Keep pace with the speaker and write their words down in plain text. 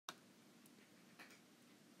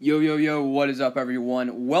Yo, what is up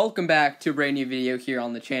everyone? Welcome back to a brand new video here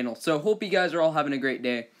on the channel. So hope you guys are all having a great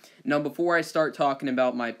day. Now before I start talking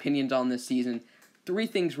about my opinions on this season, three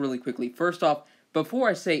things really quickly. First off, before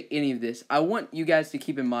I say any of this, I want you guys to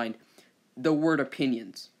keep in mind the word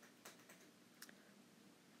opinions.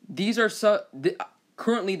 These are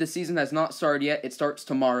currently the season has not started yet. It starts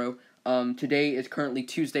tomorrow. Today is currently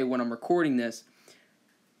Tuesday when I'm recording this.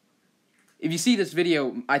 If you see this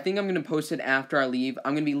video, I think I'm going to post it after I leave.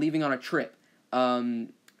 I'm going to be leaving on a trip.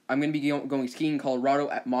 I'm going to be going skiing in Colorado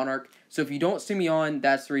at Monarch. So if you don't see me on,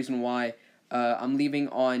 that's the reason why. I'm leaving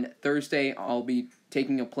on Thursday. I'll be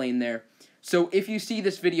taking a plane there. So if you see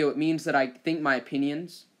this video, it means that I think my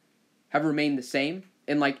opinions have remained the same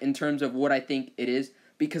in terms of what I think it is.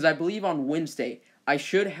 Because I believe on Wednesday, I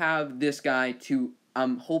should have this guy to,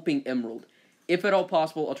 I'm hoping, Emerald. If at all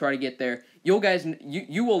possible, I'll try to get there.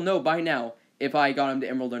 You will know by now if I got him to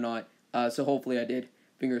Emerald or not. So hopefully I did.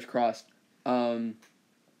 Fingers crossed. But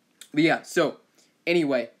yeah, so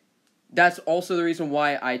anyway, that's also the reason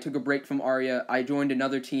why I took a break from Arya. I joined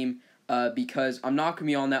another team because I'm not going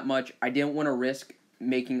to be on that much. I didn't want to risk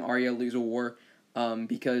making Arya lose a war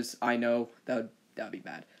because I know that would be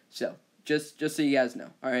bad. So just so you guys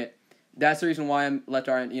know, all right? That's the reason why I'm left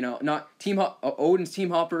Arya, not Odin's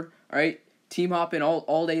team hopper, all right? Team hopping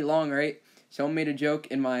all day long, right? Someone made a joke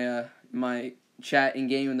in my my chat in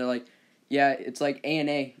game, and they're like, "Yeah, it's like A and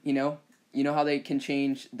A, You know how they can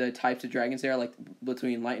change the types of dragons there, like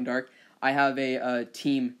between light and dark. I have a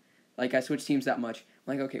team, like I switch teams that much.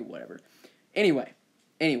 I'm like, okay, whatever. Anyway.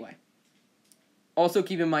 Also,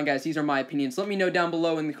 keep in mind, guys, these are my opinions. Let me know down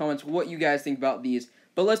below in the comments what you guys think about these.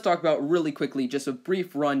 But let's talk about really quickly just a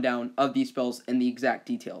brief rundown of these spells and the exact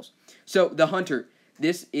details. So the Hunter,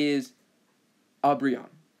 this is Aibrean,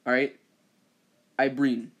 alright?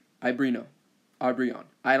 Aibrean. I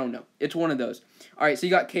don't know. It's one of those. Alright, so you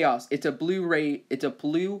got Chaos. It's a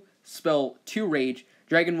blue spell, 2 rage.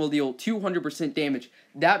 Dragon will deal 200% damage.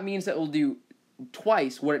 That means that it will do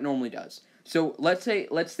twice what it normally does. So let's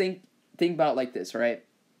think about it like this, alright?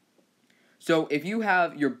 So if you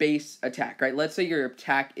have your base attack, right? Let's say your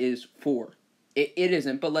attack is 4. It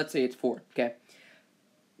isn't, but let's say it's 4, okay?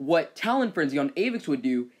 What Talon Frenzy on Avix would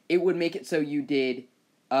do, it would make it so you did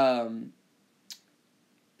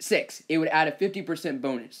 6. It would add a 50%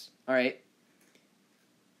 bonus, alright?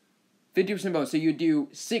 50% bonus, so you do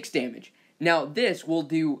 6 damage. Now this will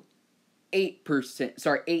do 8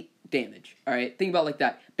 damage, alright? Think about it like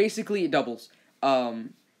that. Basically, it doubles.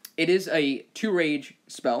 It is a 2 rage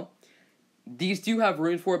spell. These do have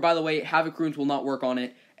runes for it, by the way. Havoc runes will not work on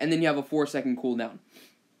it. And then you have a 4-second cooldown.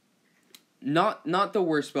 Not the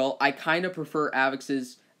worst spell. I kind of prefer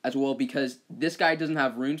Avix's as well because this guy doesn't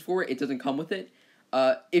have runes for it. It doesn't come with it.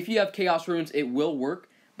 If you have Chaos runes, it will work.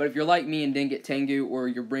 But if you're like me and didn't get Tengu or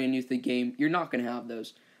you're brand new to the game, you're not going to have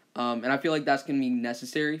those. And I feel like that's going to be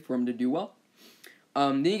necessary for him to do well.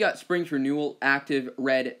 Then you got Spring's Renewal, active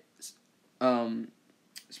red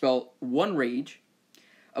spell, 1 rage.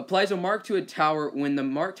 Applies a mark to a tower. When the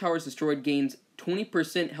marked tower is destroyed, gains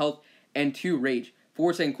 20% health and 2 rage.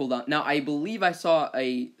 4-second cooldown. Now, I believe I saw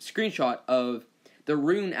a screenshot of the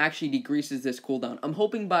rune actually decreases this cooldown. I'm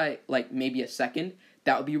hoping by, maybe a second.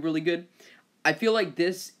 That would be really good. I feel like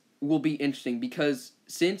this will be interesting because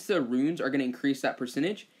since the runes are going to increase that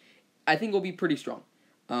percentage, I think it will be pretty strong.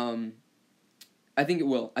 I think it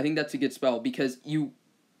will. I think that's a good spell because you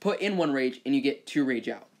put in 1 rage and you get 2 rage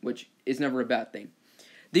out, which is never a bad thing.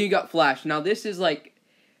 Then you got Flash. Now, this is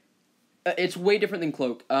it's way different than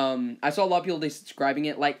Cloak. I saw a lot of people describing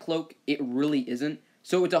it like Cloak. It really isn't.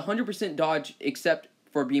 So it's 100% dodge except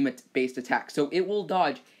for beam-based attack. So it will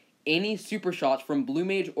dodge any super shots from Blue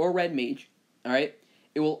Mage or Red Mage. Alright?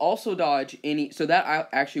 It will also dodge any... So that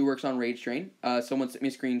actually works on Rage Drain. Someone sent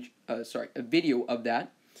me a video of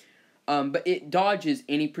that. But it dodges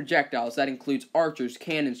any projectiles. That includes archers,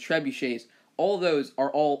 cannons, trebuchets. All those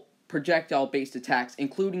are all projectile-based attacks,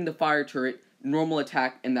 including the fire turret, normal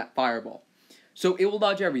attack, and that fireball. So it will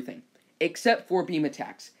dodge everything, except for beam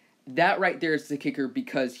attacks. That right there is the kicker,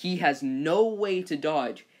 because he has no way to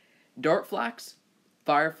dodge Dart Flax,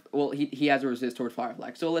 he has a resist towards Fire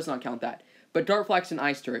Flax, so let's not count that. But Dart Flax and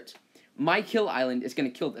Ice Turrets, my kill island is going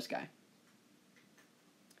to kill this guy.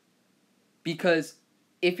 Because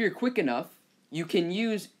if you're quick enough, you can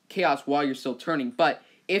use Chaos while you're still turning, but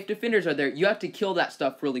if defenders are there, you have to kill that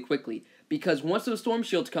stuff really quickly. Because once those storm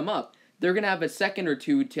shields come up, they're going to have a second or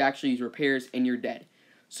two to actually use repairs, and you're dead.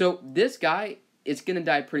 So this guy is going to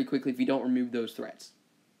die pretty quickly if you don't remove those threats.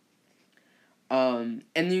 And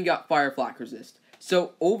then you got Fire Flak Resist.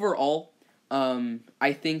 So overall,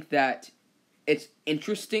 I think that it's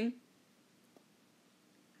interesting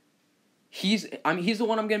he's the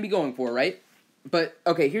one I'm going to be going for, right? But,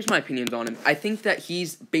 okay, here's my opinions on him. I think that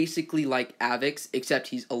he's basically like Avix, except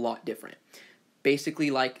he's a lot different. Basically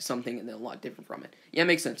like something and then a lot different from it. Yeah, it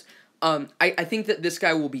makes sense. I think that this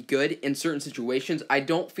guy will be good in certain situations. I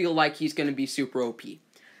don't feel like he's going to be super OP.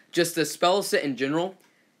 Just the spell set in general,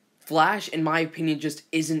 Flash, in my opinion, just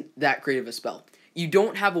isn't that great of a spell. You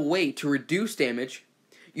don't have a way to reduce damage.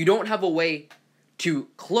 You don't have a way to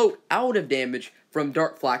cloak out of damage from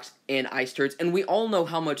Dark Flax and Ice Turrets, and we all know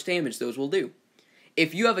how much damage those will do.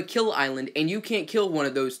 If you have a kill island and you can't kill one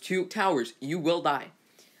of those 2 towers, you will die.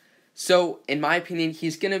 So, in my opinion,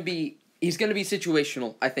 he's gonna be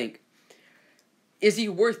situational, I think. Is he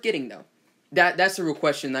worth getting, though? That's a real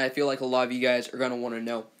question that I feel like a lot of you guys are gonna want to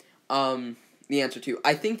know the answer to.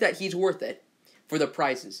 I think that he's worth it for the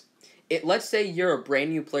prizes. Let's say you're a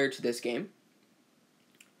brand new player to this game.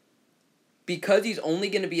 Because he's only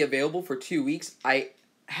going to be available for 2 weeks, I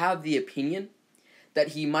have the opinion that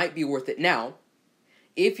he might be worth it. Now,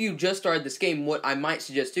 if you just started this game, what I might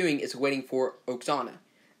suggest doing is waiting for Oksana,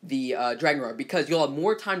 the Dragon Rod, because you'll have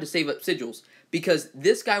more time to save up sigils, because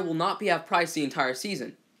this guy will not be half-priced the entire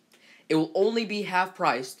season. It will only be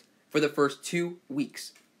half-priced for the first 2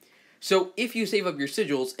 weeks. So, if you save up your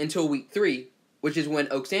sigils until week 3, which is when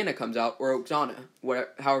Oksana comes out, or Oksana,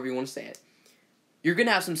 however you want to say it, you're going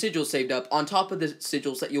to have some sigils saved up on top of the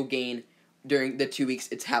sigils that you'll gain during the 2 weeks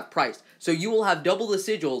it's half-priced. So you will have double the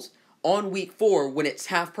sigils on week 4 when it's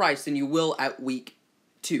half-priced than you will at week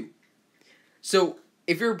 2. So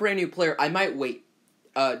if you're a brand new player, I might wait.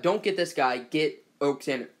 Don't get this guy, get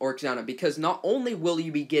Oksana, because not only will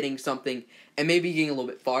you be getting something and maybe getting a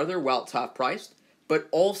little bit farther while it's half-priced, but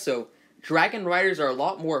also Dragon Riders are a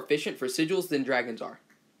lot more efficient for sigils than Dragons are.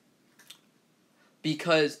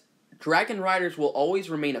 Because Dragon Riders will always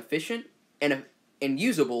remain efficient and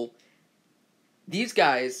usable. These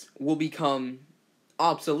guys will become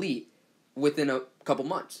obsolete within a couple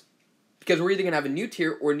months. Because we're either going to have a new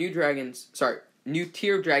tier or new tier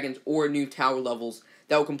dragons or new tower levels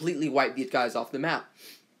that will completely wipe these guys off the map.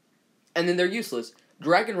 And then they're useless.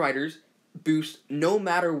 Dragon Riders boost no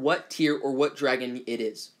matter what tier or what dragon it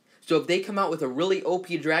is. So if they come out with a really OP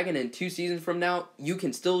dragon in 2 seasons from now, you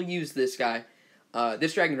can still use this guy,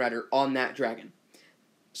 this Dragon Rider, on that dragon.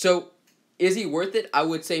 So, is he worth it? I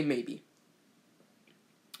would say maybe.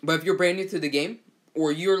 But if you're brand new to the game,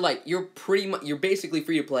 or you're basically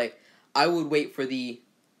free to play, I would wait for the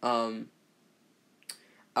Dragon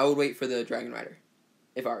Rider,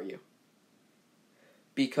 if I were you.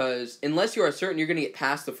 Because unless you are certain you're going to get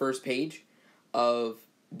past the first page of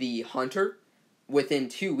the Hunter within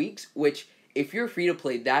 2 weeks, which if you're free to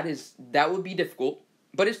play, that would be difficult,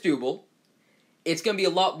 but it's doable. It's going to be a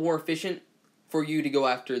lot more efficient for you to go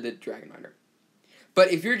after the Dragon Rider.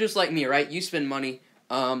 But if you're just like me, right, you spend money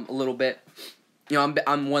a little bit. You know,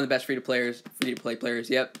 I'm one of the best free-to-play players.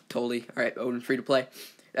 Yep, totally. All right, Odin's free-to-play.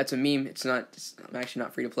 That's a meme. I'm actually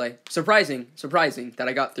not free-to-play. Surprising that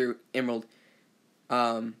I got through Emerald,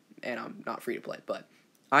 and I'm not free-to-play, but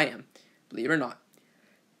I am, believe it or not.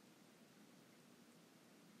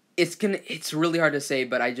 It's really hard to say,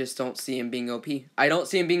 but I just don't see him being OP. I don't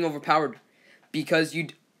see him being overpowered. Because, you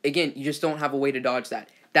just don't have a way to dodge that.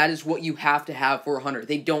 That is what you have to have for a hunter.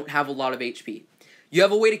 They don't have a lot of HP. You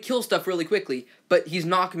have a way to kill stuff really quickly, but he's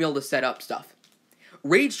not going to be able to set up stuff.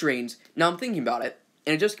 Rage Drains, now I'm thinking about it,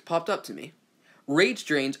 and it just popped up to me. Rage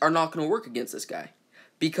Drains are not going to work against this guy.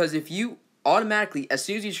 Because if you automatically, as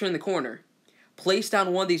soon as you turn the corner, place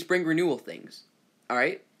down one of these Spring Renewal things,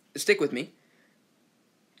 alright? Stick with me.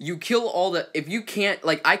 You kill if you can't,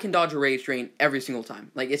 I can dodge a Rage Drain every single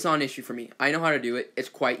time. It's not an issue for me. I know how to do it. It's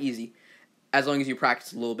quite easy. As long as you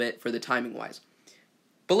practice a little bit for the timing-wise.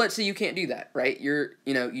 But let's say you can't do that, right? You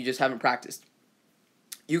just haven't practiced.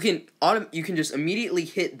 You can just immediately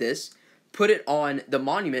hit this, put it on the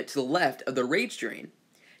monument to the left of the Rage Drain,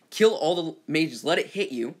 kill all the mages, let it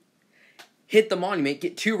hit you, hit the monument,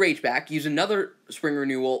 get 2 rage back, use another Spring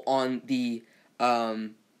Renewal on the,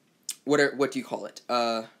 what do you call it?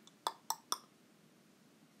 The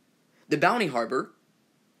Bounty Harbor.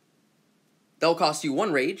 That'll cost you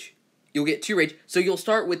 1 rage. You'll get 2 rage. So you'll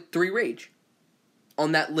start with 3 rage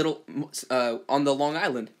on that little, on the Long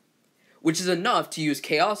Island. Which is enough to use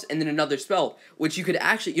Chaos and then another spell. Which you could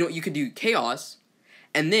actually, you could do Chaos.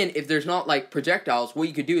 And then if there's not, projectiles, what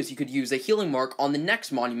you could do is you could use a healing mark on the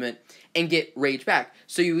next monument and get rage back.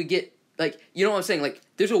 So you would get, you know what I'm saying?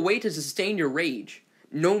 There's a way to sustain your rage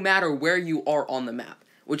no matter where you are on the map,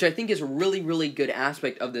 which I think is a really, really good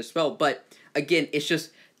aspect of this spell. But, again, it's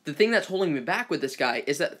just, the thing that's holding me back with this guy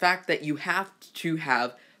is the fact that you have to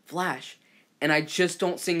have Flash, and I just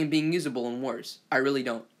don't see him being usable in Wars. I really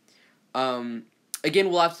don't. Again,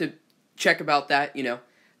 we'll have to check about that, you know.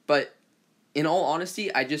 But in all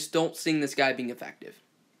honesty, I just don't see this guy being effective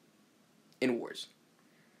in wars.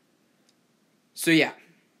 So yeah,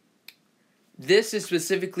 this is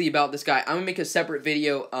specifically about this guy. I'm going to make a separate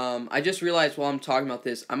video. I just realized while I'm talking about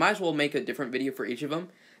this, I might as well make a different video for each of them.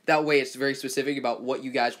 That way it's very specific about what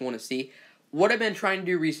you guys want to see. What I've been trying to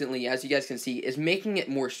do recently, as you guys can see, is making it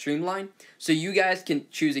more streamlined so you guys can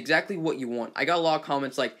choose exactly what you want. I got a lot of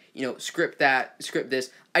comments like, you know, script that, script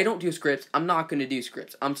this. I don't do scripts. I'm not going to do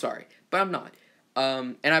scripts. I'm sorry, but I'm not.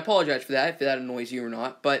 And I apologize for that, if that annoys you or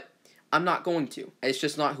not, but I'm not going to. It's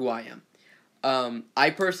just not who I am. I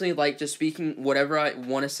personally like just speaking whatever I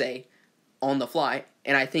want to say on the fly,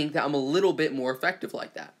 and I think that I'm a little bit more effective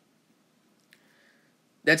like that.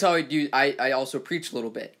 That's how I do. I also preach a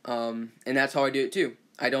little bit, and that's how I do it too.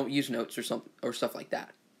 I don't use notes or stuff like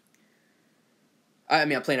that. I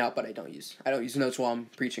mean, I plan out, but I don't use notes while I'm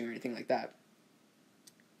preaching or anything like that.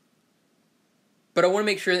 But I want to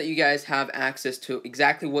make sure that you guys have access to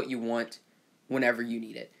exactly what you want whenever you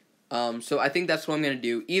need it. So I think that's what I'm going to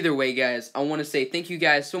do. Either way, guys, I want to say thank you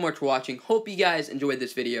guys so much for watching. Hope you guys enjoyed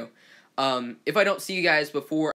this video. If I don't see you guys before